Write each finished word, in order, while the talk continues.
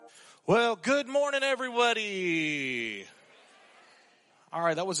Well, good morning, everybody. All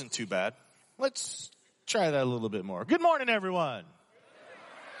right, that wasn't too bad. Let's try that a little bit more. Good morning, everyone.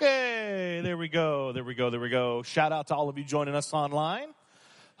 Hey, there we go. Shout out to all of you joining us online.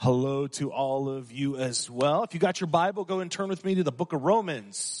 Hello to all of you as well. If you got your Bible, go and turn with me to the book of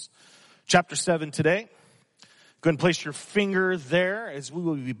Romans, chapter 7 today. Go ahead and place your finger there as we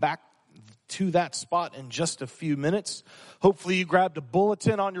will be back to that spot in just a few minutes. Hopefully you grabbed a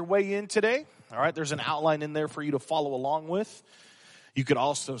bulletin on your way in today. All right, there's an outline in there for you to follow along with. You could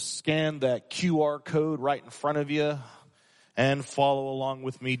also scan that QR code right in front of you and follow along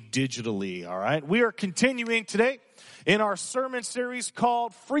with me digitally. All right, we are continuing today in our sermon series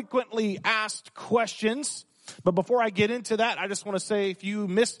called Frequently Asked Questions. But before I get into that, I just want to say if you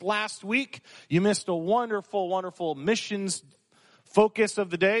missed last week, you missed a wonderful missions focus of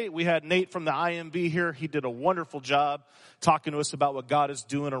the day. We had Nate from the IMB here. He did a wonderful job talking to us about what God is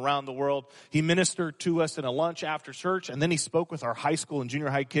doing around the world. He ministered to us in a lunch after church, and then he spoke with our high school and junior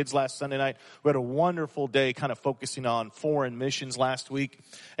high kids last Sunday night. We had a wonderful day kind of focusing on foreign missions last week,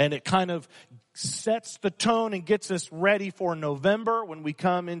 and it kind of sets the tone and gets us ready for November. When we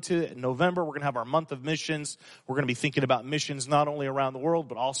come into November, we're going to have our month of missions. We're going to be thinking about missions not only around the world,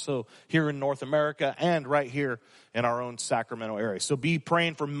 but also here in North America and right here in our own Sacramento area. So be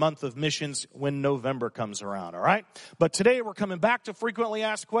praying for month of missions when November comes around, all right? But today we're coming back to frequently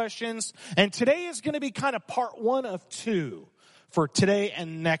asked questions, and today is going to be kind of part 1 of 2 for today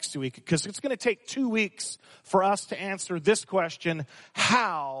and next week, because it's going to take 2 weeks for us to answer this question: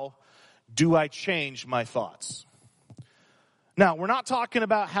 how do I change my thoughts? Now, we're not talking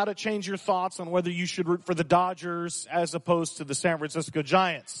about how to change your thoughts on whether you should root for the Dodgers as opposed to the San Francisco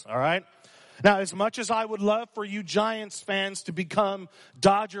Giants, all right? Now, as much as I would love for you Giants fans to become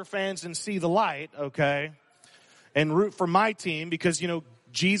Dodger fans and see the light, okay, and root for my team because, you know,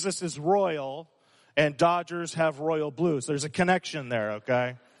 Jesus is royal and Dodgers have royal blue. So there's a connection there,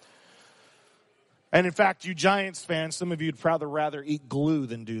 okay? And in fact, you Giants fans, some of you would rather eat glue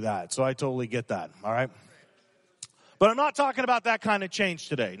than do that. So I totally get that, all right? But I'm not talking about that kind of change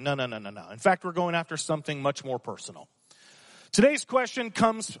today. No. In fact, we're going after something much more personal. Today's question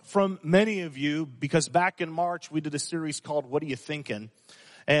comes from many of you because back in March, we did a series called What Are You Thinking?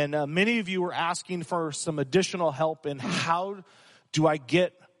 And many of you were asking for some additional help in how do I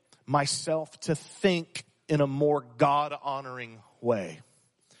get myself to think in a more God-honoring way.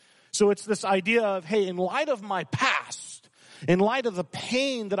 So it's this idea of, hey, in light of my past, in light of the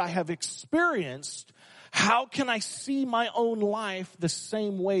pain that I have experienced, how can I see my own life the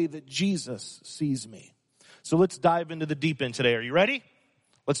same way that Jesus sees me? So let's dive into the deep end today. Are you ready?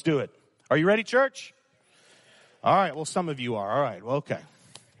 Let's do it. Are you ready, church? All right. Well, some of you are. All right. Well, okay.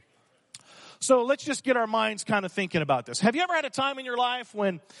 So let's just get our minds kind of thinking about this. Have you ever had a time in your life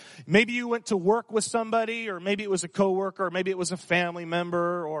when maybe you went to work with somebody, or maybe it was a coworker, or maybe it was a family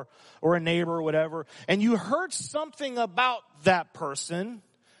member or a neighbor or whatever, and you heard something about that person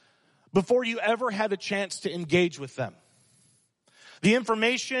before you ever had a chance to engage with them? The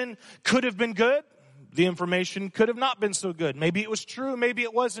information could have been good. The information could have not been so good. Maybe it was true, maybe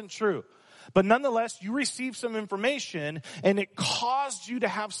it wasn't true. But nonetheless, you received some information and it caused you to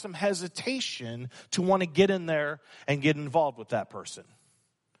have some hesitation to want to get in there and get involved with that person.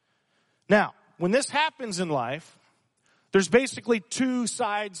 Now, when this happens in life, there's basically 2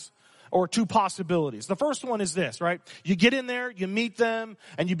 sides or 2 possibilities. The first one is this, right? You get in there, you meet them,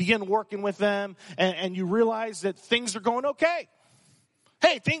 and you begin working with them, and you realize that things are going okay.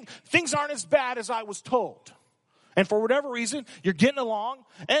 Hey, things aren't as bad as I was told. And for whatever reason, you're getting along,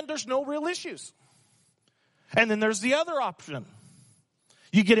 and there's no real issues. And then there's the other option.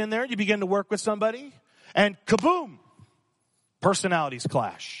 You get in there, you begin to work with somebody, and kaboom, personalities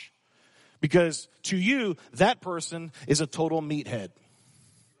clash. Because to you, that person is a total meathead.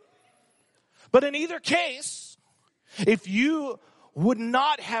 But in either case, if you would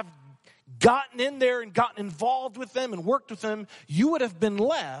not have gotten in there and gotten involved with them and worked with them, you would have been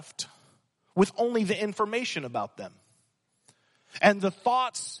left with only the information about them and the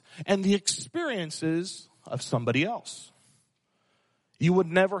thoughts and the experiences of somebody else. You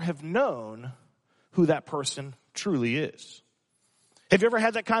would never have known who that person truly is. Have you ever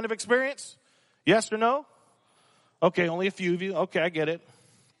had that kind of experience? Yes or no? Okay, only a few of you. Okay, I get it.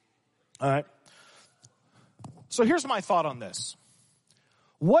 All right. So here's my thought on this.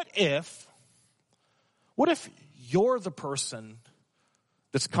 What if you're the person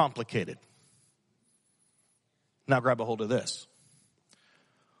that's complicated? Now grab a hold of this.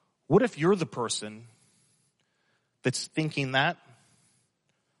 What if you're the person that's thinking that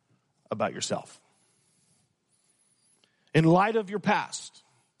about yourself? In light of your past,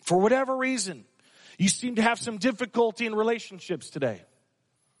 For whatever reason, you seem to have some difficulty in relationships today.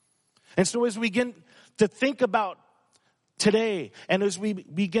 And so as we begin to think about today, and as we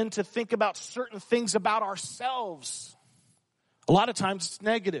begin to think about certain things about ourselves, a lot of times it's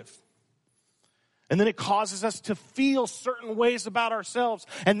negative. And then it causes us to feel certain ways about ourselves.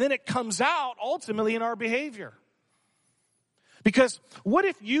 And then it comes out ultimately in our behavior. Because what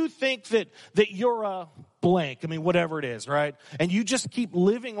if you think that you're a blank, I mean, whatever it is, right? And you just keep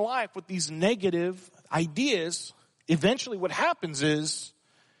living life with these negative ideas. Eventually what happens is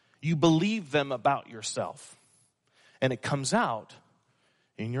you believe them about yourself. And it comes out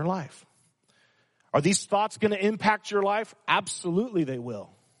in your life. Are these thoughts going to impact your life? Absolutely they will.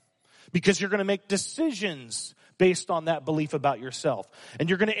 Because you're going to make decisions based on that belief about yourself. And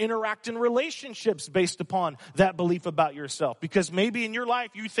you're going to interact in relationships based upon that belief about yourself. Because maybe in your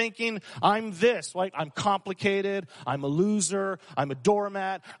life you're thinking, I'm this, like I'm complicated, I'm a loser, I'm a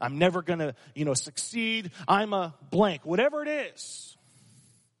doormat, I'm never going to, succeed, I'm a blank, whatever it is.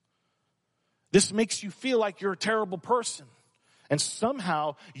 This makes you feel like you're a terrible person. And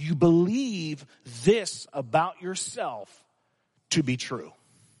somehow you believe this about yourself to be true.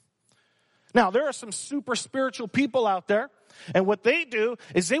 Now, there are some super spiritual people out there, and what they do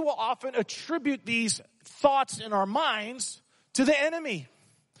is they will often attribute these thoughts in our minds to the enemy.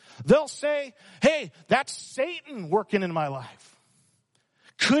 They'll say, hey, that's Satan working in my life.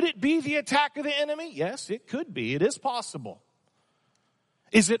 Could it be the attack of the enemy? Yes, it could be. It is possible.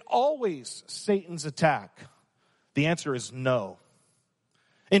 Is it always Satan's attack? The answer is no.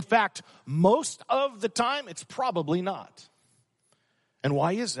 In fact, most of the time, it's probably not. And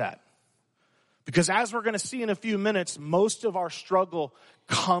why is that? Because as we're going to see in a few minutes, most of our struggle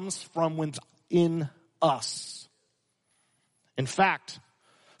comes from within us. In fact,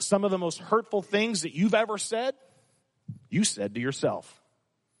 some of the most hurtful things that you've ever said, you said to yourself.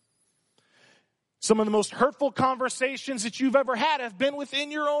 Some of the most hurtful conversations that you've ever had have been within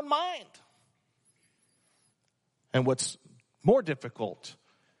your own mind. And what's more difficult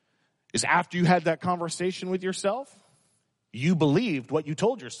is after you had that conversation with yourself, you believed what you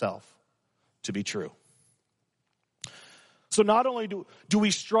told yourself to be true. So not only do we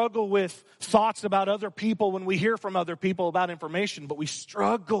struggle with thoughts about other people when we hear from other people about information, but we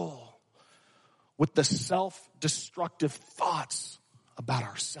struggle with the self-destructive thoughts about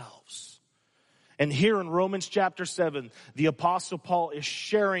ourselves. And here in Romans chapter 7, the Apostle Paul is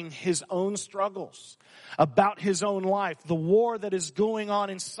sharing his own struggles about his own life, the war that is going on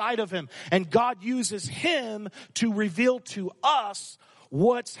inside of him. And God uses him to reveal to us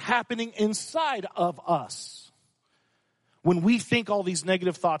what's happening inside of us when we think all these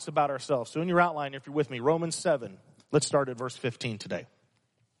negative thoughts about ourselves. So in your outline, if you're with me, Romans 7, let's start at verse 15 today.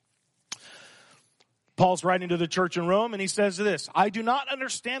 Paul's writing to the church in Rome, and he says this, I do not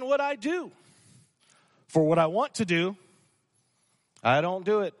understand what I do. For what I want to do, I don't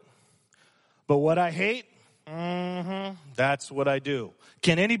do it. But what I hate, that's what I do.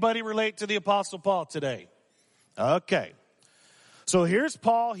 Can anybody relate to the Apostle Paul today? Okay. So here's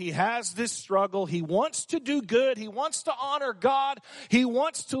Paul. He has this struggle. He wants to do good. He wants to honor God. He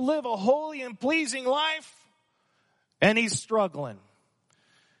wants to live a holy and pleasing life. And he's struggling.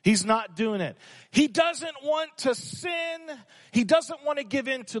 He's not doing it. He doesn't want to sin. He doesn't want to give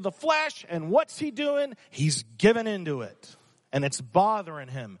in to the flesh. And what's he doing? He's given into it. And it's bothering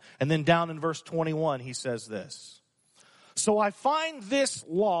him. And then down in verse 21, he says this. So I find this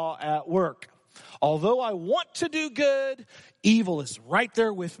law at work. Although I want to do good, evil is right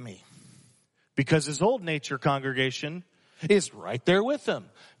there with me. Because his old nature, congregation, is right there with him.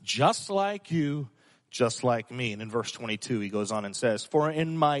 Just like you, just like me. And in verse 22, he goes on and says, for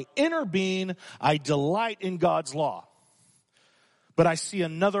in my inner being, I delight in God's law. But I see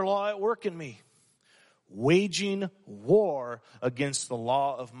another law at work in me, waging war against the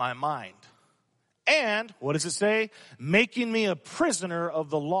law of my mind. And, what does it say? Making me a prisoner of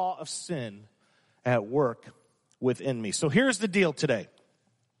the law of sin at work within me. So here's the deal today.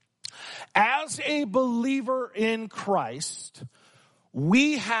 As a believer in Christ,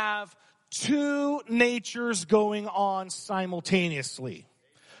 we have two natures going on simultaneously,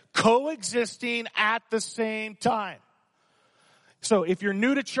 coexisting at the same time. So if you're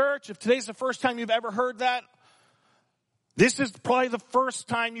new to church, if today's the first time you've ever heard that, this is probably the first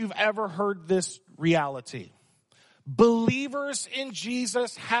time you've ever heard this reality. Believers in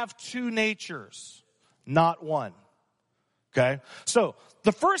Jesus have two natures, not one. Okay? So,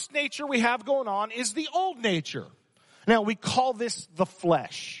 the first nature we have going on is the old nature. Now, we call this the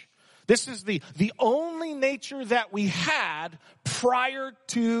flesh. This is the only nature that we had prior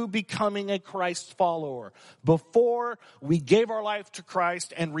to becoming a Christ follower, before we gave our life to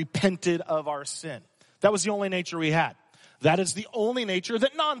Christ and repented of our sin. That was the only nature we had. That is the only nature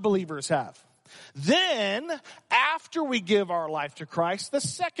that non-believers have. Then, after we give our life to Christ, the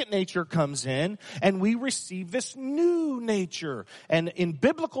second nature comes in, and we receive this new nature. And in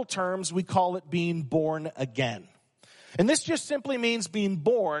biblical terms, we call it being born again. And this just simply means being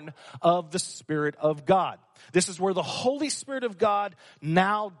born of the Spirit of God. This is where the Holy Spirit of God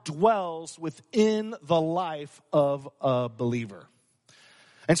now dwells within the life of a believer.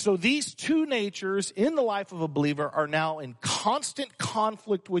 And so these two natures in the life of a believer are now in constant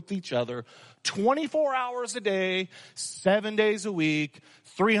conflict with each other, 24 hours a day, 7 days a week,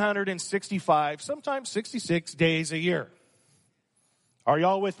 365, sometimes 66 days a year. Are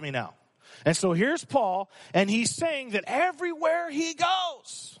y'all with me now? And so here's Paul, and he's saying that everywhere he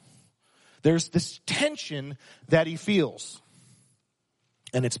goes, there's this tension that he feels.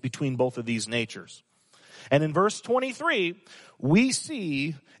 And it's between both of these natures. And in verse 23, we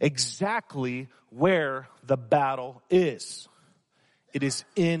see exactly where the battle is. It is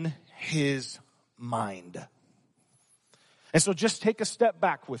in his mind. And so just take a step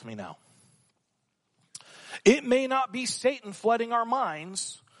back with me now. It may not be Satan flooding our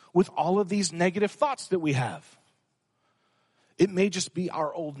minds with all of these negative thoughts that we have. It may just be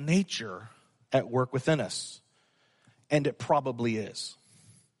our old nature at work within us. And it probably is.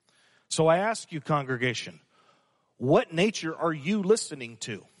 So I ask you, congregation, what nature are you listening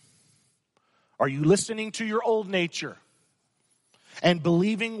to? Are you listening to your old nature and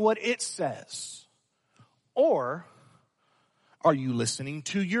believing what it says? Or are you listening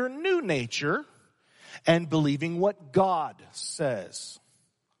to your new nature and believing what God says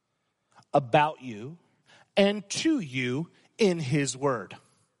about you and to you in His Word?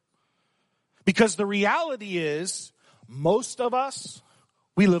 Because the reality is, most of us,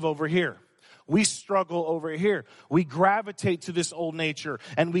 we live over here. We struggle over here. We gravitate to this old nature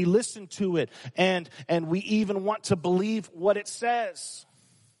and we listen to it and we even want to believe what it says.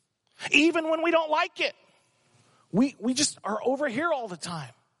 Even when we don't like it. We just are over here all the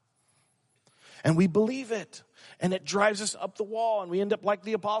time. And we believe it. And it drives us up the wall and we end up like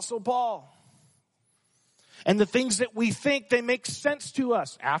the Apostle Paul. And the things that we think, they make sense to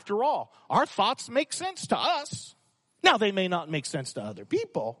us. After all, our thoughts make sense to us. Now, they may not make sense to other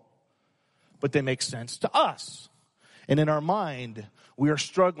people, but they make sense to us. And in our mind, we are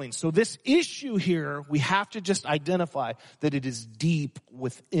struggling. So this issue here, we have to just identify that it is deep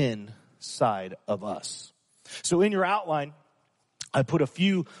within side of us. So in your outline, I put a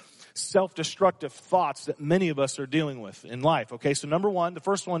few self-destructive thoughts that many of us are dealing with in life. Okay, so number one, the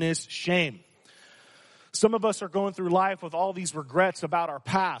first one is shame. Some of us are going through life with all these regrets about our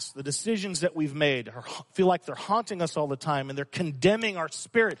past, the decisions that we've made, or feel like they're haunting us all the time and they're condemning our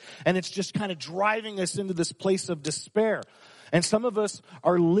spirit. And it's just kind of driving us into this place of despair. And some of us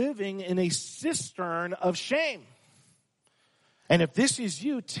are living in a cistern of shame. And if this is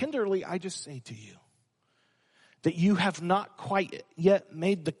you, tenderly, I just say to you that you have not quite yet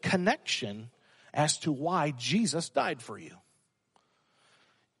made the connection as to why Jesus died for you.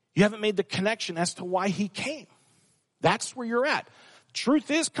 You haven't made the connection as to why He came. That's where you're at. Truth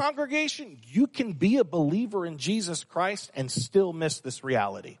is, congregation, you can be a believer in Jesus Christ and still miss this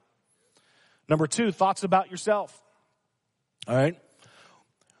reality. Number two, thoughts about yourself. All right?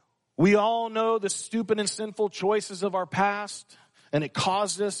 We all know the stupid and sinful choices of our past, and it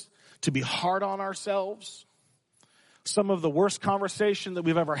caused us to be hard on ourselves. Some of the worst conversation that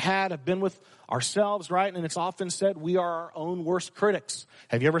we've ever had have been with ourselves, right? And it's often said we are our own worst critics.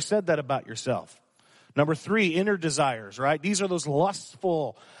 Have you ever said that about yourself? Number three, inner desires, right? These are those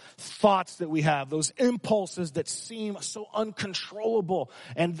lustful thoughts that we have, those impulses that seem so uncontrollable,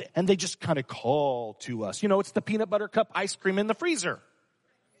 and they just kind of call to us. You know, it's the peanut butter cup ice cream in the freezer.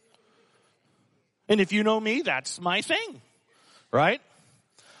 And if you know me, that's my thing, right?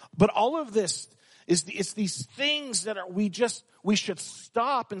 But all of this, it's these things that we should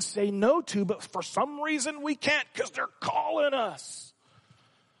stop and say no to, but for some reason we can't because they're calling us.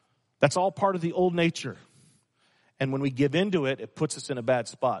 That's all part of the old nature. And when we give into it, it puts us in a bad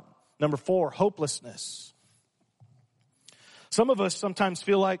spot. Number four, hopelessness. Some of us sometimes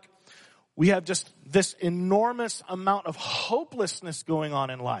feel like we have just this enormous amount of hopelessness going on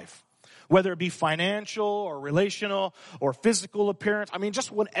in life. Whether it be financial or relational or physical appearance. I mean,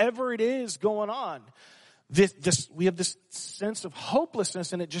 just whatever it is going on. We have this sense of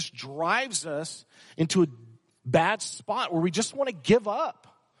hopelessness, and it just drives us into a bad spot where we just want to give up.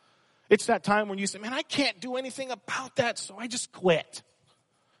 It's that time when you say, man, I can't do anything about that, so I just quit.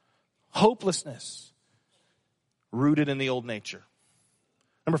 Hopelessness. Rooted in the old nature.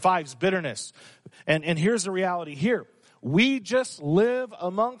 Number 5 is bitterness. And here's the reality here. We just live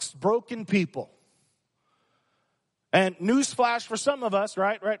amongst broken people. And newsflash for some of us,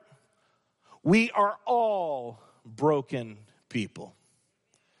 right? We are all broken people.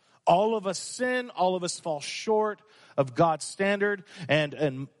 All of us sin. All of us fall short of God's standard.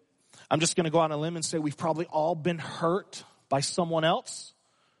 And I'm just going to go on a limb and say we've probably all been hurt by someone else.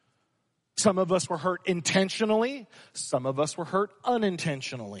 Some of us were hurt intentionally. Some of us were hurt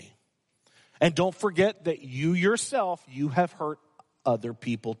unintentionally. And don't forget that you yourself, you have hurt other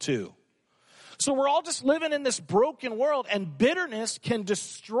people too. So we're all just living in this broken world, and bitterness can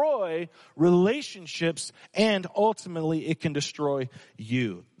destroy relationships, and ultimately it can destroy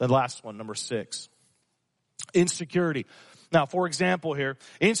you. The last one, number 6, insecurity. Now, for example here,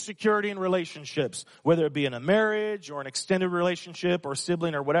 insecurity in relationships, whether it be in a marriage or an extended relationship or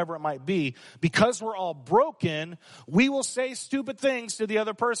sibling or whatever it might be, because we're all broken, we will say stupid things to the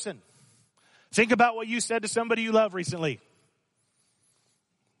other person. Think about what you said to somebody you love recently.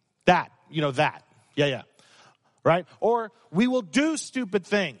 That. Yeah. Right? Or we will do stupid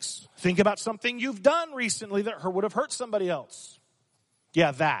things. Think about something you've done recently that would have hurt somebody else.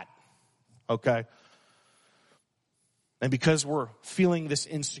 Yeah, that. Okay? And because we're feeling this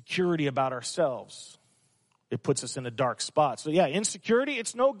insecurity about ourselves, it puts us in a dark spot. So yeah, insecurity,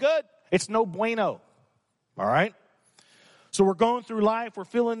 it's no good. It's no bueno. All right? So we're going through life, we're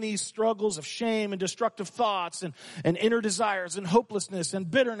feeling these struggles of shame and destructive thoughts and inner desires and hopelessness and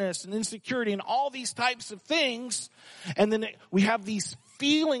bitterness and insecurity and all these types of things. And then we have these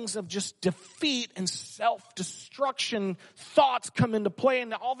feelings of just defeat and self-destruction thoughts come into play,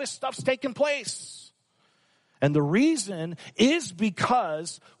 and all this stuff's taking place. And the reason is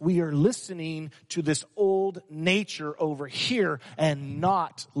because we are listening to this old nature over here and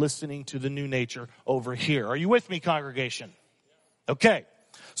not listening to the new nature over here. Are you with me, congregation? Okay,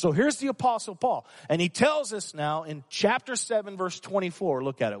 so here's the Apostle Paul, and he tells us now in chapter 7, verse 24,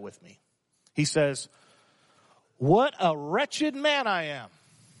 look at it with me. He says, what a wretched man I am.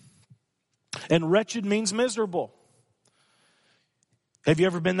 And wretched means miserable. Have you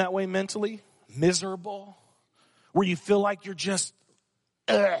ever been that way mentally? Miserable? Where you feel like you're just,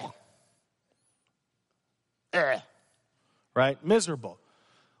 right? Miserable.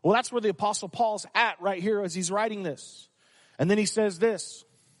 Well, that's where the Apostle Paul's at right here as he's writing this. And then he says this,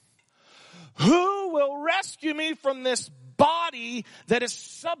 who will rescue me from this body that is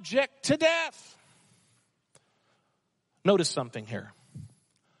subject to death? Notice something here.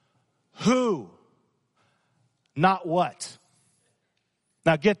 Who, not what.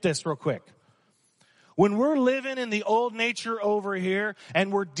 Now get this real quick. When we're living in the old nature over here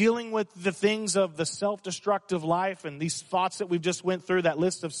and we're dealing with the things of the self-destructive life and these thoughts that we've just went through, that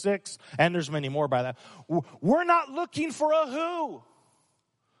list of 6, and there's many more by that, we're not looking for a who.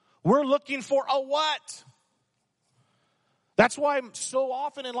 We're looking for a what. That's why so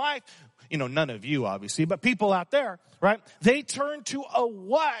often in life, none of you obviously, but people out there, right? They turn to a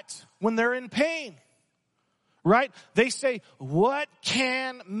what when they're in pain, right? They say, what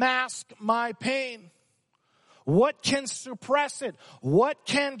can mask my pain? What can suppress it? What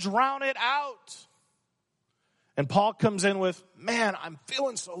can drown it out? And Paul comes in with, man, I'm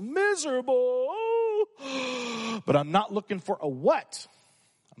feeling so miserable. But I'm not looking for a what.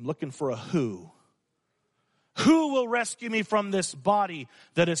 I'm looking for a who. Who will rescue me from this body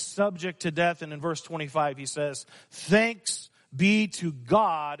that is subject to death? And in verse 25 he says, thanks be to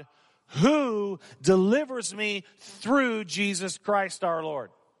God who delivers me through Jesus Christ our Lord.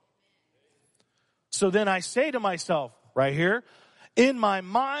 So then I say to myself, right here, in my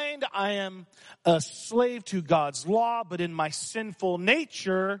mind, I am a slave to God's law, but in my sinful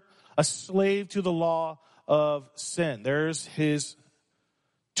nature, a slave to the law of sin. There's his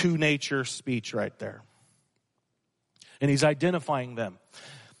two-nature speech right there. And he's identifying them,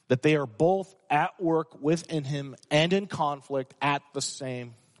 that they are both at work within him and in conflict at the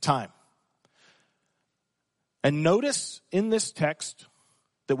same time. And notice in this text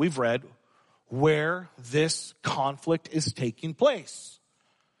that we've read, where this conflict is taking place.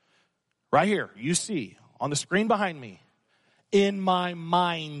 Right here, you see on the screen behind me, in my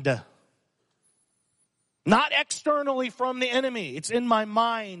mind. Not externally from the enemy, it's in my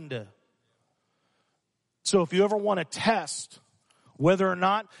mind. So if you ever want to test whether or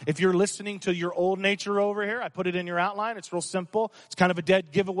not, if you're listening to your old nature over here, I put it in your outline. It's real simple. It's kind of a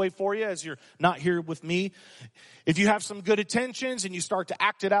dead giveaway for you as you're not here with me. If you have some good intentions and you start to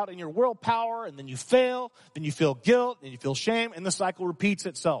act it out in your willpower and then you fail, then you feel guilt and you feel shame and the cycle repeats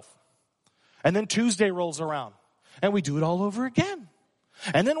itself. And then Tuesday rolls around and we do it all over again.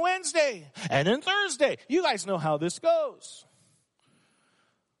 And then Wednesday and then Thursday. You guys know how this goes.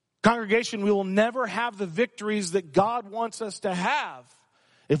 Congregation, we will never have the victories that God wants us to have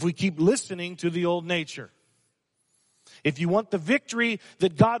if we keep listening to the old nature. If you want the victory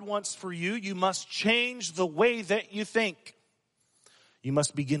that God wants for you, you must change the way that you think. You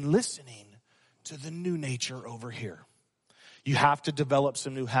must begin listening to the new nature over here. You have to develop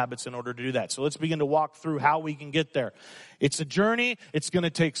some new habits in order to do that. So let's begin to walk through how we can get there. It's a journey. It's going to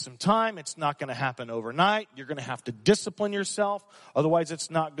take some time. It's not going to happen overnight. You're going to have to discipline yourself. Otherwise,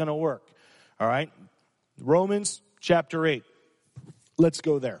 it's not going to work. All right? Romans chapter 8. Let's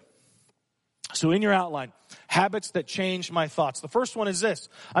go there. So in your outline, habits that change my thoughts. The first one is this.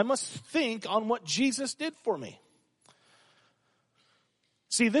 I must think on what Jesus did for me.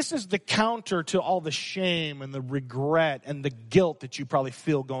 See, this is the counter to all the shame and the regret and the guilt that you probably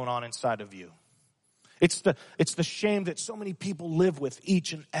feel going on inside of you. It's the shame that so many people live with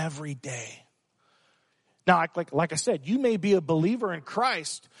each and every day. Now, like I said, you may be a believer in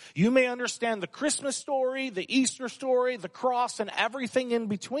Christ. You may understand the Christmas story, the Easter story, the cross, and everything in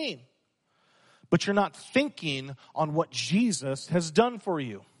between. But you're not thinking on what Jesus has done for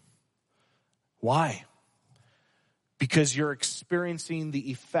you. Why? Because you're experiencing the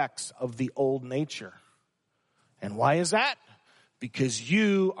effects of the old nature. And why is that? Because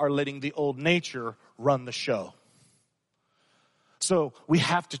you are letting the old nature run the show. So we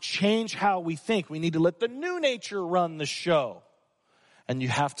have to change how we think. We need to let the new nature run the show. And you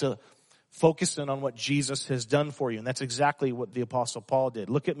have to focus in on what Jesus has done for you. And that's exactly what the Apostle Paul did.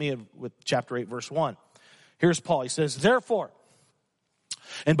 Look at me with chapter 8, verse 1. Here's Paul. He says, therefore.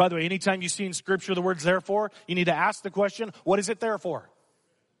 And by the way, anytime you see in Scripture the words therefore, you need to ask the question, what is it there for?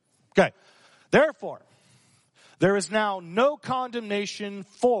 Okay. Therefore, there is now no condemnation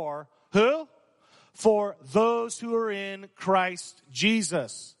for who? For those who are in Christ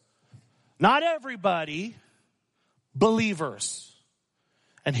Jesus. Not everybody, believers.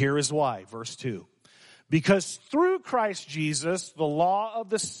 And here is why, verse 2. Because through Christ Jesus, the law of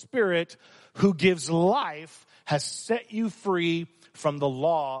the Spirit who gives life has set you free from the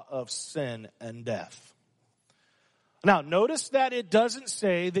law of sin and death. Now, notice that it doesn't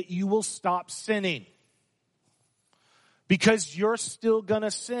say that you will stop sinning. Because you're still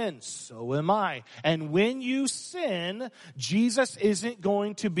gonna sin. So am I. And when you sin, Jesus isn't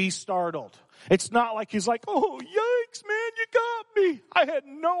going to be startled. It's not like he's like, oh, yikes, man, you got me. I had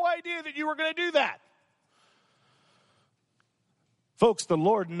no idea that you were gonna do that. Folks, the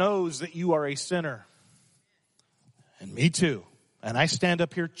Lord knows that you are a sinner. And me too. And I stand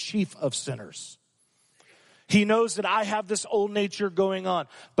up here chief of sinners. He knows that I have this old nature going on.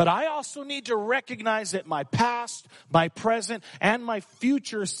 But I also need to recognize that my past, my present, and my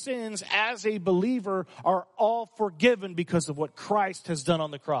future sins as a believer are all forgiven because of what Christ has done on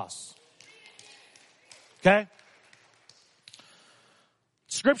the cross. Okay?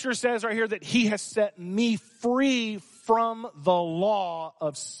 Scripture says right here that he has set me free from the law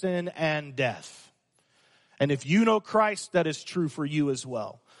of sin and death. And if you know Christ, that is true for you as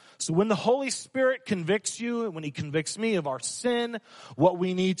well. So when the Holy Spirit convicts you, and when he convicts me of our sin, what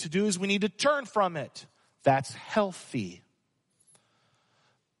we need to do is we need to turn from it. That's healthy.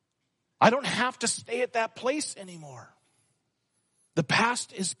 I don't have to stay at that place anymore. The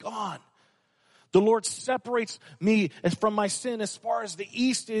past is gone. The Lord separates me from my sin as far as the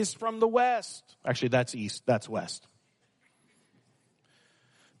east is from the west. Actually, that's east, that's west.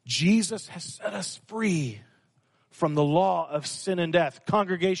 Jesus has set us free from the law of sin and death.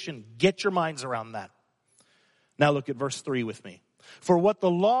 Congregation, get your minds around that. Now look at verse 3 with me. For what the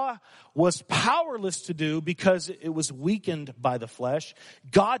law was powerless to do because it was weakened by the flesh,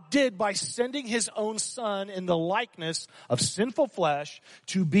 God did by sending his own Son in the likeness of sinful flesh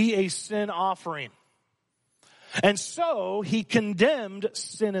to be a sin offering. And so he condemned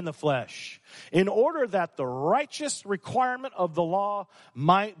sin in the flesh in order that the righteous requirement of the law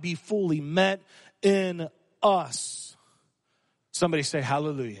might be fully met in us. Somebody say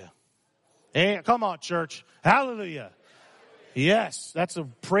hallelujah. Hey, come on, church. Hallelujah. Yes, that's a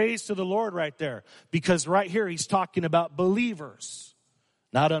praise to the Lord right there. Because right here he's talking about believers,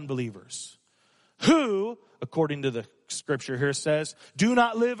 not unbelievers. Who, according to the scripture here says, do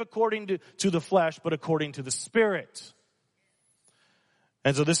not live according to the flesh, but according to the Spirit.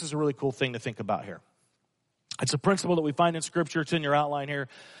 And so this is a really cool thing to think about here. It's a principle that we find in scripture. It's in your outline here.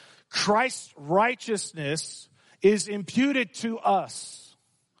 Christ's righteousness is imputed to us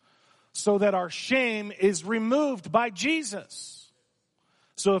so that our shame is removed by Jesus.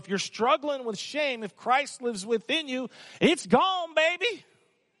 So if you're struggling with shame, if Christ lives within you, it's gone, baby.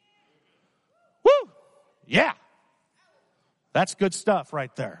 Woo! Yeah. That's good stuff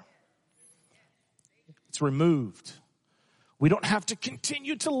right there. It's removed. We don't have to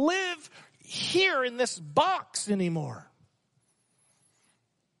continue to live here in this box anymore.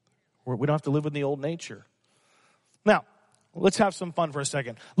 We don't have to live in the old nature. Now, let's have some fun for a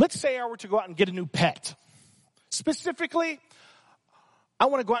second. Let's say I were to go out and get a new pet. Specifically, I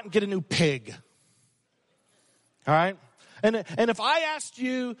want to go out and get a new pig. All right? And if I asked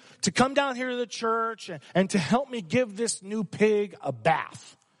you to come down here to the church and to help me give this new pig a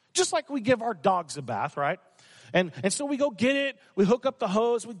bath, just like we give our dogs a bath, right? And so we go get it, we hook up the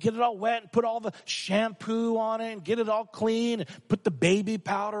hose, we get it all wet and put all the shampoo on it and get it all clean and put the baby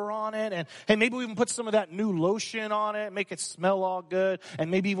powder on it. And hey, maybe we even put some of that new lotion on it, make it smell all good. And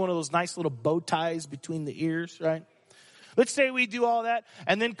maybe even one of those nice little bow ties between the ears, right? Let's say we do all that.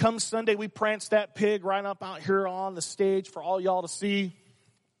 And then come Sunday, we prance that pig right up out here on the stage for all y'all to see.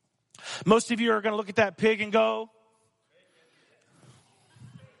 Most of you are going to look at that pig and go,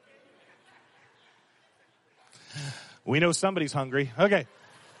 we know somebody's hungry. Okay.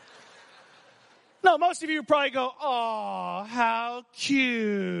 No, most of you probably go, oh, how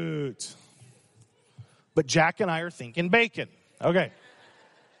cute. But Jack and I are thinking bacon. Okay.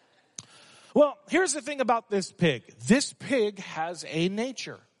 Well, here's the thing about this pig. This pig has a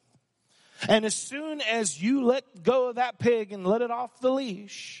nature. And as soon as you let go of that pig and let it off the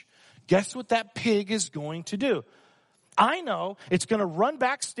leash, guess what that pig is going to do? I know it's going to run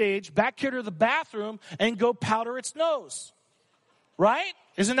backstage, back here to the bathroom, and go powder its nose. Right?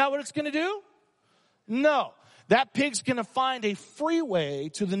 Isn't that what it's going to do? No. That pig's going to find a freeway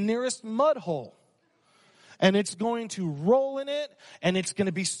to the nearest mud hole. And it's going to roll in it, and it's going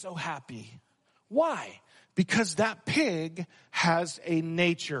to be so happy. Why? Because that pig has a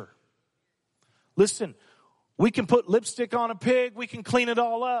nature. Listen, we can put lipstick on a pig. We can clean it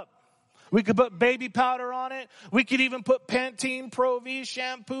all up. We could put baby powder on it. We could even put Pantene Pro V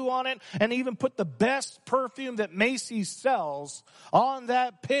shampoo on it and even put the best perfume that Macy's sells on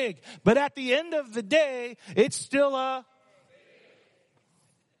that pig. But at the end of the day, it's still a...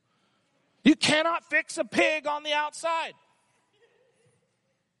 You cannot fix a pig on the outside.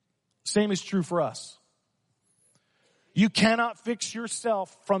 Same is true for us. You cannot fix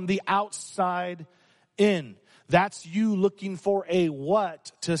yourself from the outside in. That's you looking for a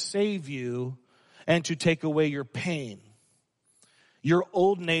what to save you and to take away your pain. Your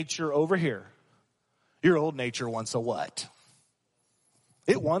old nature over here. Your old nature wants a what?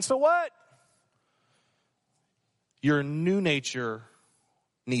 It wants a what? Your new nature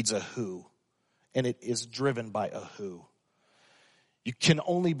needs a who. And it is driven by a who. You can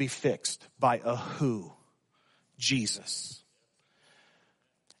only be fixed by a who. Jesus.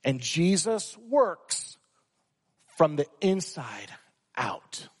 And Jesus works from the inside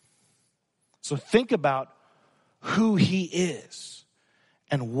out. So think about who he is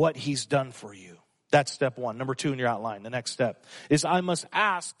and what he's done for you. That's step one. Number two in your outline, the next step, is I must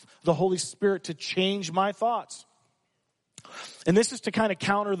ask the Holy Spirit to change my thoughts. And this is to kind of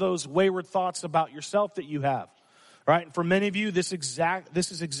counter those wayward thoughts about yourself that you have. Right? And for many of you, this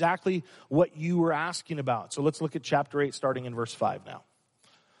is exactly what you were asking about. So let's look at chapter 8, starting in verse 5 now.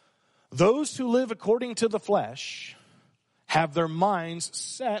 Those who live according to the flesh have their minds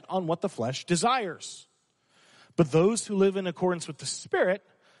set on what the flesh desires. But those who live in accordance with the Spirit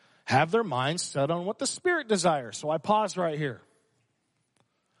have their minds set on what the Spirit desires. So I pause right here.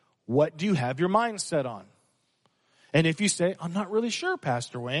 What do you have your mind set on? And if you say, I'm not really sure,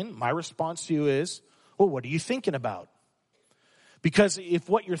 Pastor Wayne, my response to you is, well, what are you thinking about? Because if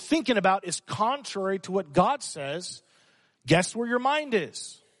what you're thinking about is contrary to what God says, guess where your mind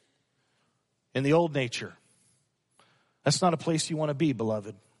is? In the old nature. That's not a place you want to be,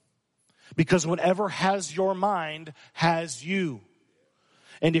 beloved. Because whatever has your mind has you.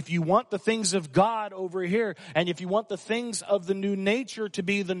 And if you want the things of God over here, and if you want the things of the new nature to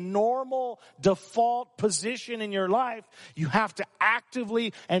be the normal default position in your life, you have to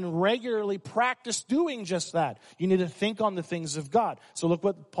actively and regularly practice doing just that. You need to think on the things of God. So look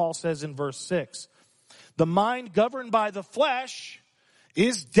what Paul says in verse 6. The mind governed by the flesh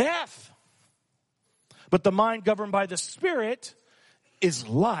is death. But the mind governed by the Spirit is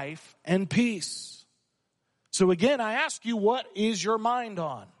life and peace. So again, I ask you, what is your mind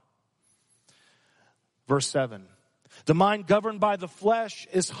on? Verse 7. The mind governed by the flesh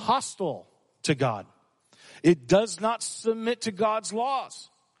is hostile to God. It does not submit to God's laws,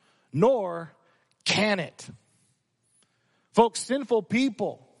 nor can it. Folks, sinful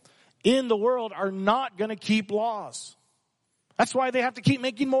people in the world are not going to keep laws. That's why they have to keep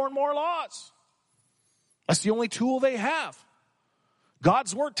making more and more laws. That's the only tool they have.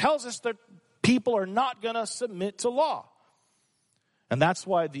 God's word tells us that people are not going to submit to law. And that's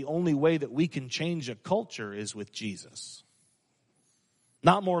why the only way that we can change a culture is with Jesus.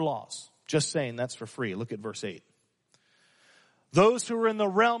 Not more laws. Just saying that's for free. Look at verse 8. Those who are in the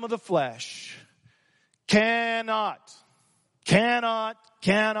realm of the flesh cannot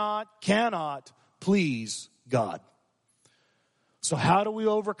please God. So how do we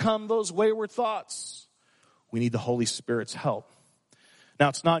overcome those wayward thoughts? We need the Holy Spirit's help. Now,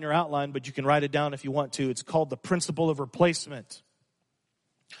 it's not in your outline, but you can write it down if you want to. It's called the principle of replacement.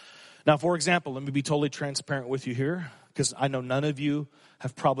 Now, for example, let me be totally transparent with you here, because I know none of you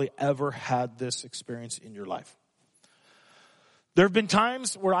have probably ever had this experience in your life. There have been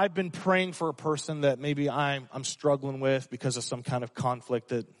times where I've been praying for a person that maybe I'm struggling with because of some kind of conflict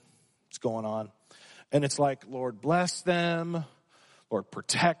that's going on. And it's like, Lord, bless them. Lord,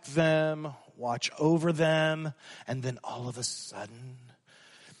 protect them. Watch over them. And then all of a sudden,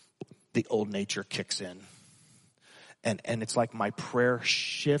 the old nature kicks in. And it's like my prayer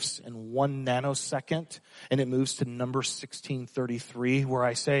shifts in 1 nanosecond, and it moves to number 1633, where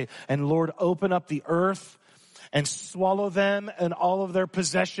I say, and Lord, open up the earth and swallow them and all of their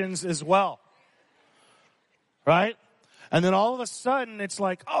possessions as well. Right? And then all of a sudden, it's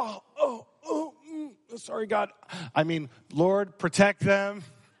like, sorry, God. I mean, Lord, protect them.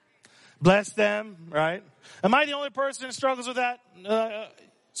 Bless them, right? Am I the only person who struggles with that?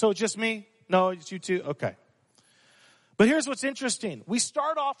 So it's just me? No, it's you too? Okay. But here's what's interesting. We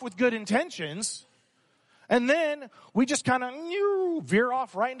start off with good intentions, and then we just kind of veer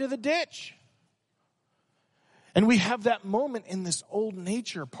off right into the ditch. And we have that moment in this old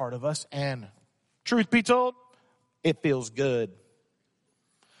nature part of us, and truth be told, it feels good.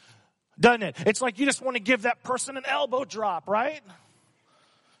 Doesn't it? It's like you just want to give that person an elbow drop, right?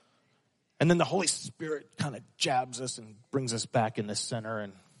 And then the Holy Spirit kind of jabs us and brings us back in the center,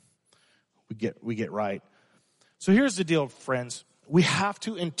 and we get right. So here's the deal, friends. We have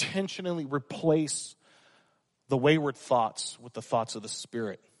to intentionally replace the wayward thoughts with the thoughts of the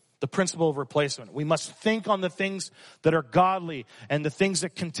Spirit. The principle of replacement. We must think on the things that are godly and the things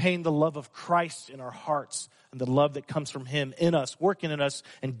that contain the love of Christ in our hearts and the love that comes from Him in us, working in us,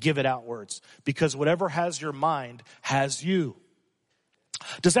 and give it outwards. Because whatever has your mind has you.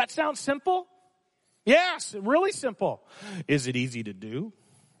 Does that sound simple? Yes, really simple. Is it easy to do?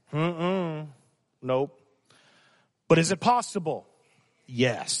 Nope. But is it possible?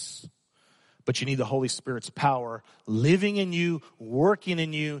 Yes. But you need the Holy Spirit's power living in you, working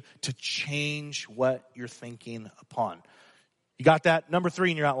in you to change what you're thinking upon. You got that? Number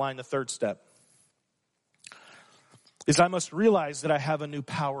 3 in your outline, the third step, is I must realize that I have a new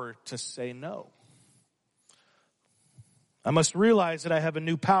power to say no. I must realize that I have a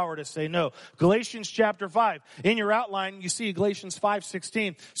new power to say no. Galatians chapter 5. In your outline, you see Galatians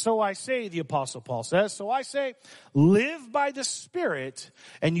 5:16. So I say, the Apostle Paul says, so I say, live by the Spirit,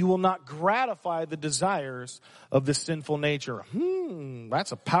 and you will not gratify the desires of the sinful nature.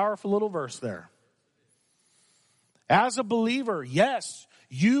 That's a powerful little verse there. As a believer, yes,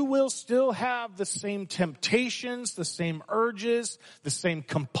 you will still have the same temptations, the same urges, the same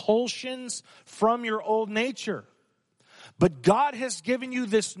compulsions from your old nature. But God has given you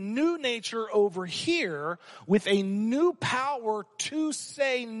this new nature over here with a new power to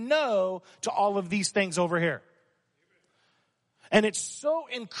say no to all of these things over here. And it's so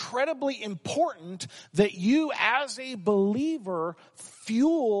incredibly important that you as a believer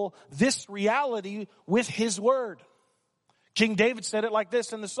fuel this reality with His word. King David said it like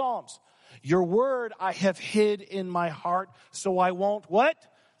this in the Psalms. Your word I have hid in my heart so I won't what?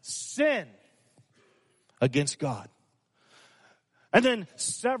 Sin against God. And then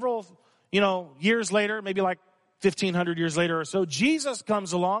several, years later, maybe like 1,500 years later or so, Jesus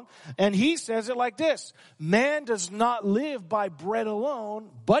comes along and He says it like this. Man does not live by bread alone,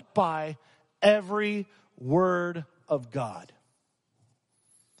 but by every word of God.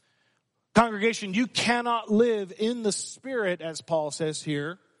 Congregation, you cannot live in the Spirit, as Paul says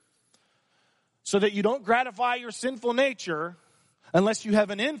here, so that you don't gratify your sinful nature unless you have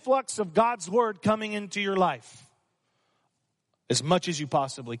an influx of God's word coming into your life. As much as you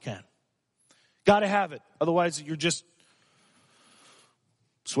possibly can. Got to have it. Otherwise, you're just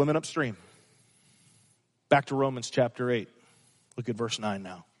swimming upstream. Back to Romans chapter 8. Look at verse 9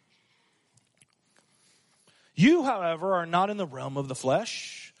 now. You, however, are not in the realm of the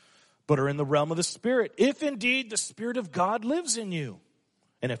flesh, but are in the realm of the Spirit. If indeed the Spirit of God lives in you.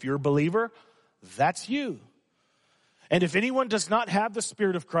 And if you're a believer, that's you. And if anyone does not have the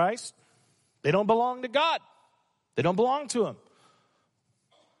Spirit of Christ, they don't belong to God. They don't belong to Him.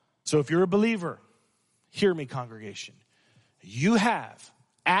 So if you're a believer, hear me, congregation. You have,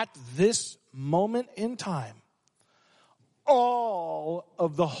 at this moment in time, all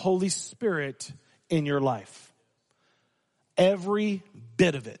of the Holy Spirit in your life. Every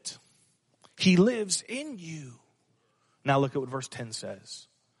bit of it. He lives in you. Now look at what verse 10 says.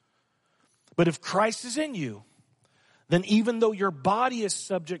 But if Christ is in you, then even though your body is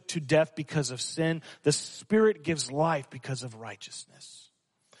subject to death because of sin, the Spirit gives life because of righteousness.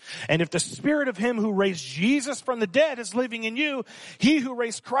 And if the Spirit of him who raised Jesus from the dead is living in you, he who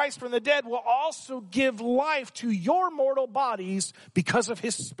raised Christ from the dead will also give life to your mortal bodies because of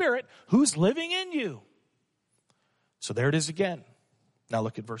his Spirit who's living in you. So there it is again. Now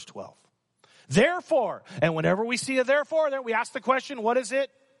look at verse 12. Therefore, and whenever we see a therefore, then we ask the question, what is it?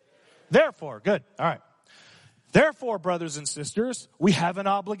 Therefore, good. All right. Therefore, brothers and sisters, we have an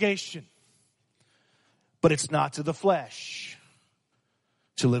obligation, but it's not to the flesh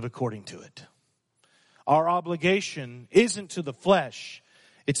to live according to it. Our obligation isn't to the flesh,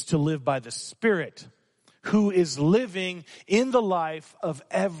 it's to live by the Spirit who is living in the life of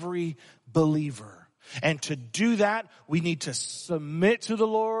every believer. And to do that, we need to submit to the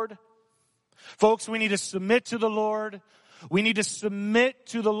Lord. Folks, we need to submit to the Lord. We need to submit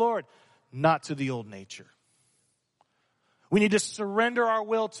to the Lord, not to the old nature. We need to surrender our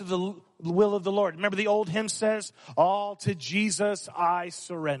will to the will of the Lord. Remember the old hymn says, all to Jesus I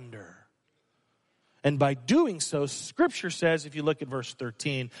surrender. And by doing so, Scripture says, if you look at verse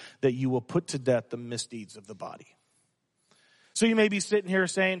 13, that you will put to death the misdeeds of the body. So you may be sitting here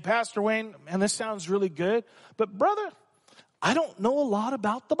saying, Pastor Wayne, man, this sounds really good. But brother, I don't know a lot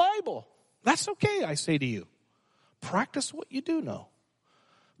about the Bible. That's okay, I say to you. Practice what you do know.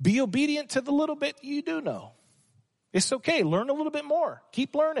 Be obedient to the little bit you do know. It's okay. Learn a little bit more.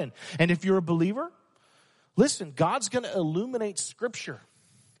 Keep learning. And if you're a believer, listen, God's going to illuminate Scripture.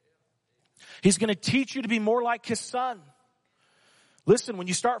 He's going to teach you to be more like his Son. Listen, when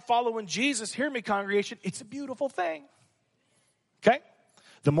you start following Jesus, hear me, congregation, it's a beautiful thing. Okay?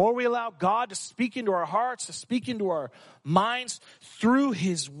 The more we allow God to speak into our hearts, to speak into our minds through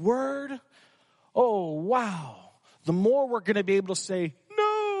his word, oh, wow. The more we're going to be able to say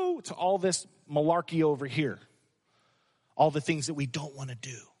no to all this malarkey over here. All the things that we don't want to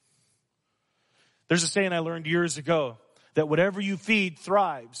do. There's a saying I learned years ago that whatever you feed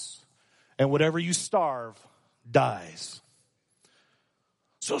thrives and whatever you starve dies.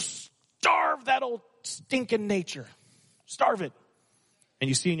 So starve that old stinking nature. Starve it. And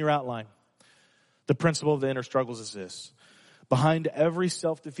you see in your outline, the principle of the inner struggles is this. Behind every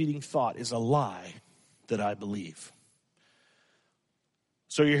self-defeating thought is a lie that I believe.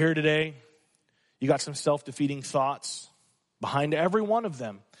 So you're here today, you got some self-defeating thoughts. Behind every one of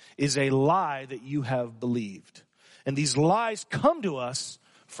them is a lie that you have believed. And these lies come to us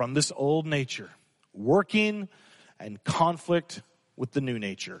from this old nature, working and conflict with the new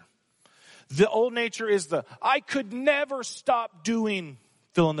nature. The old nature is I could never stop doing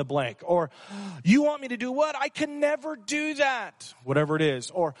fill in the blank. Or, you want me to do what? I can never do that. Whatever it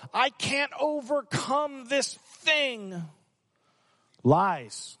is. Or, I can't overcome this thing.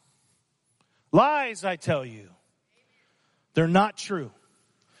 Lies. Lies, I tell you. They're not true.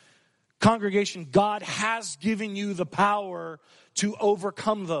 Congregation, God has given you the power to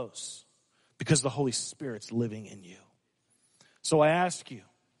overcome those because the Holy Spirit's living in you. So I ask you,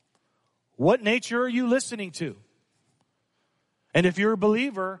 what nature are you listening to? And if you're a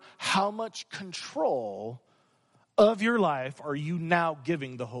believer, how much control of your life are you now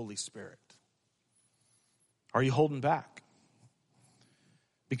giving the Holy Spirit? Are you holding back?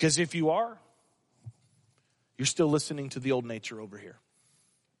 Because if you are, you're still listening to the old nature over here.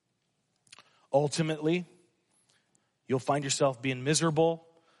 Ultimately, you'll find yourself being miserable.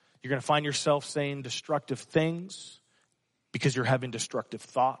 You're going to find yourself saying destructive things because you're having destructive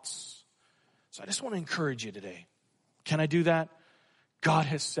thoughts. So I just want to encourage you today. Can I do that? God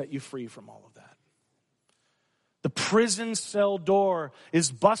has set you free from all of that. The prison cell door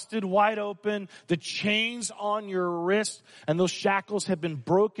is busted wide open. The chains on your wrist and those shackles have been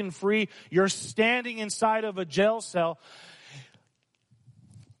broken free. You're standing inside of a jail cell.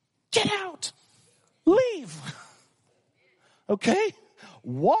 Get out. Leave. Okay?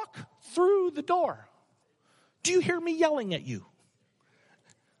 Walk through the door. Do you hear me yelling at you?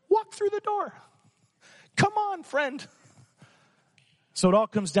 Walk through the door. Come on, friend. So it all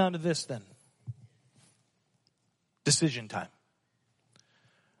comes down to this then. Decision time.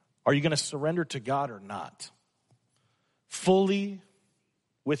 Are you going to surrender to God or not? Fully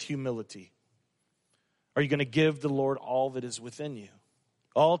with humility. Are you going to give the Lord all that is within you?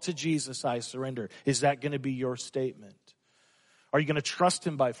 All to Jesus I surrender. Is that going to be your statement? Are you going to trust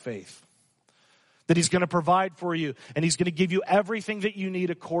him by faith? That he's going to provide for you and he's going to give you everything that you need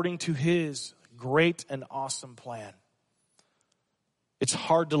according to his great and awesome plan. It's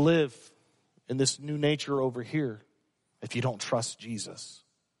hard to live in this new nature over here. if you don't trust Jesus.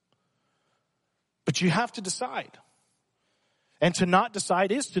 But you have to decide. And to not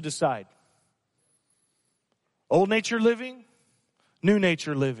decide is to decide. Old nature living, new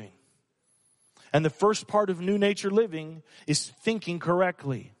nature living. And the first part of new nature living is thinking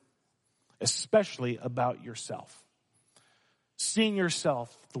correctly, especially about yourself. Seeing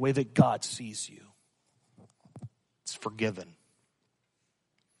yourself the way that God sees you. It's forgiven.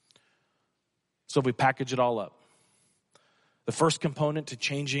 So if we package it all up, the first component to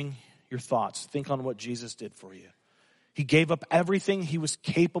changing your thoughts, think on what Jesus did for you. He gave up everything he was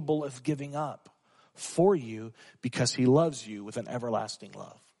capable of giving up for you because he loves you with an everlasting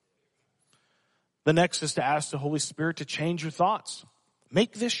love. The next is to ask the Holy Spirit to change your thoughts.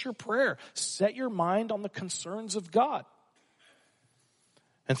 Make this your prayer. Set your mind on the concerns of God.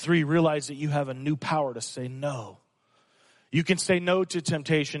 And 3, realize that you have a new power to say no. You can say no to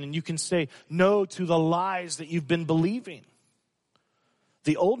temptation, and you can say no to the lies that you've been believing.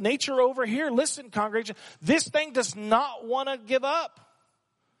 The old nature over here, listen, congregation, this thing does not want to give up.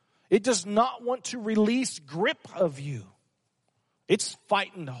 It does not want to release grip of you. It's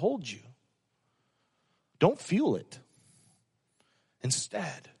fighting to hold you. Don't fuel it.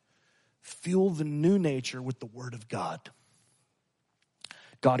 Instead, fuel the new nature with the Word of God.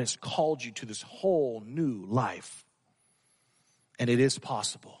 God has called you to this whole new life. And it is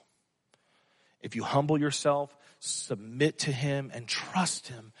possible. If you humble yourself, submit to him, and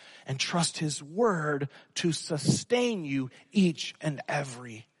trust his word to sustain you each and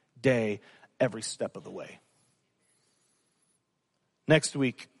every day, every step of the way. Next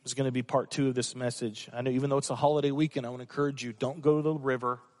week is going to be part 2 of this message. I know even though it's a holiday weekend, I want to encourage you, don't go to the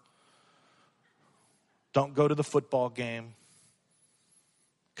river. Don't go to the football game.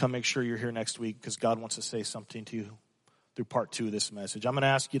 Come make sure you're here next week because God wants to say something to you through part 2 of this message. I'm going to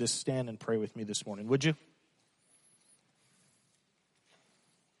ask you to stand and pray with me this morning. Would you?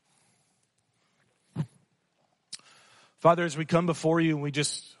 Father, as we come before you and we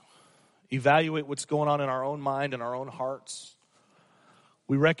just evaluate what's going on in our own mind and our own hearts,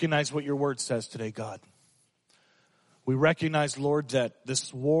 we recognize what your word says today, God. We recognize, Lord, that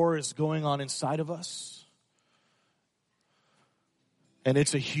this war is going on inside of us. And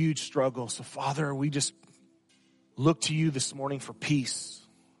it's a huge struggle. So, Father, we just look to you this morning for peace.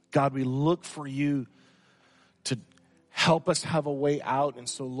 God, we look for you to help us have a way out. And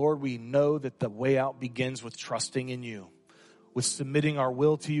so, Lord, we know that the way out begins with trusting in you, with submitting our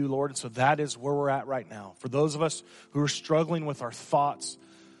will to you, Lord. And so that is where we're at right now. For those of us who are struggling with our thoughts,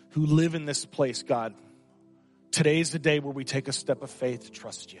 who live in this place, God, today's the day where we take a step of faith to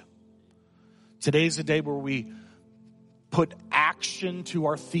trust you. Today's the day where we put action to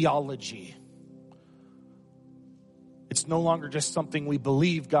our theology. It's no longer just something we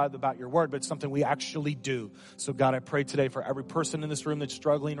believe, God, about your word, but it's something we actually do. So, God, I pray today for every person in this room that's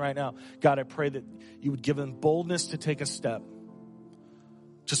struggling right now. God, I pray that you would give them boldness to take a step,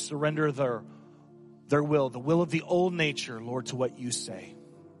 to surrender their will, the will of the old nature, Lord, to what you say,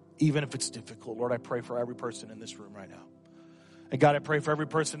 even if it's difficult. Lord, I pray for every person in this room right now. And God, I pray for every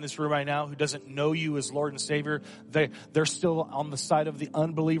person in this room right now who doesn't know you as Lord and Savior. They're still on the side of the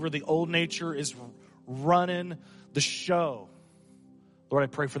unbeliever. The old nature is running the show. Lord, I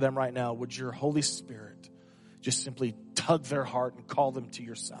pray for them right now. Would your Holy Spirit just simply tug their heart and call them to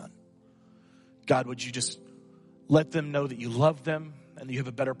your Son? God, would you just let them know that you love them and that you have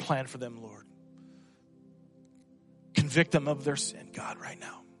a better plan for them, Lord. Convict them of their sin, God, right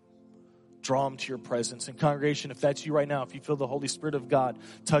now. Draw them to your presence. And congregation, if that's you right now, if you feel the Holy Spirit of God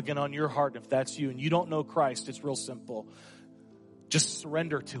tugging on your heart, if that's you and you don't know Christ, it's real simple. Just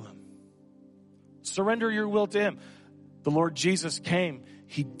surrender to him. Surrender your will to him. The Lord Jesus came,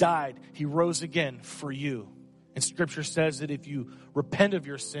 he died, he rose again for you. And Scripture says that if you repent of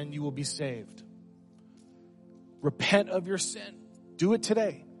your sin, you will be saved. Repent of your sin. Do it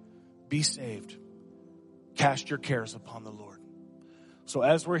today. Be saved. Cast your cares upon the Lord. So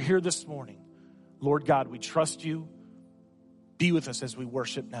as we're here this morning, Lord God, we trust you. Be with us as we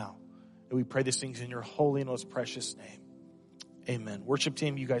worship now. And we pray these things in your holy and most precious name. Amen. Worship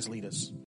team, you guys lead us.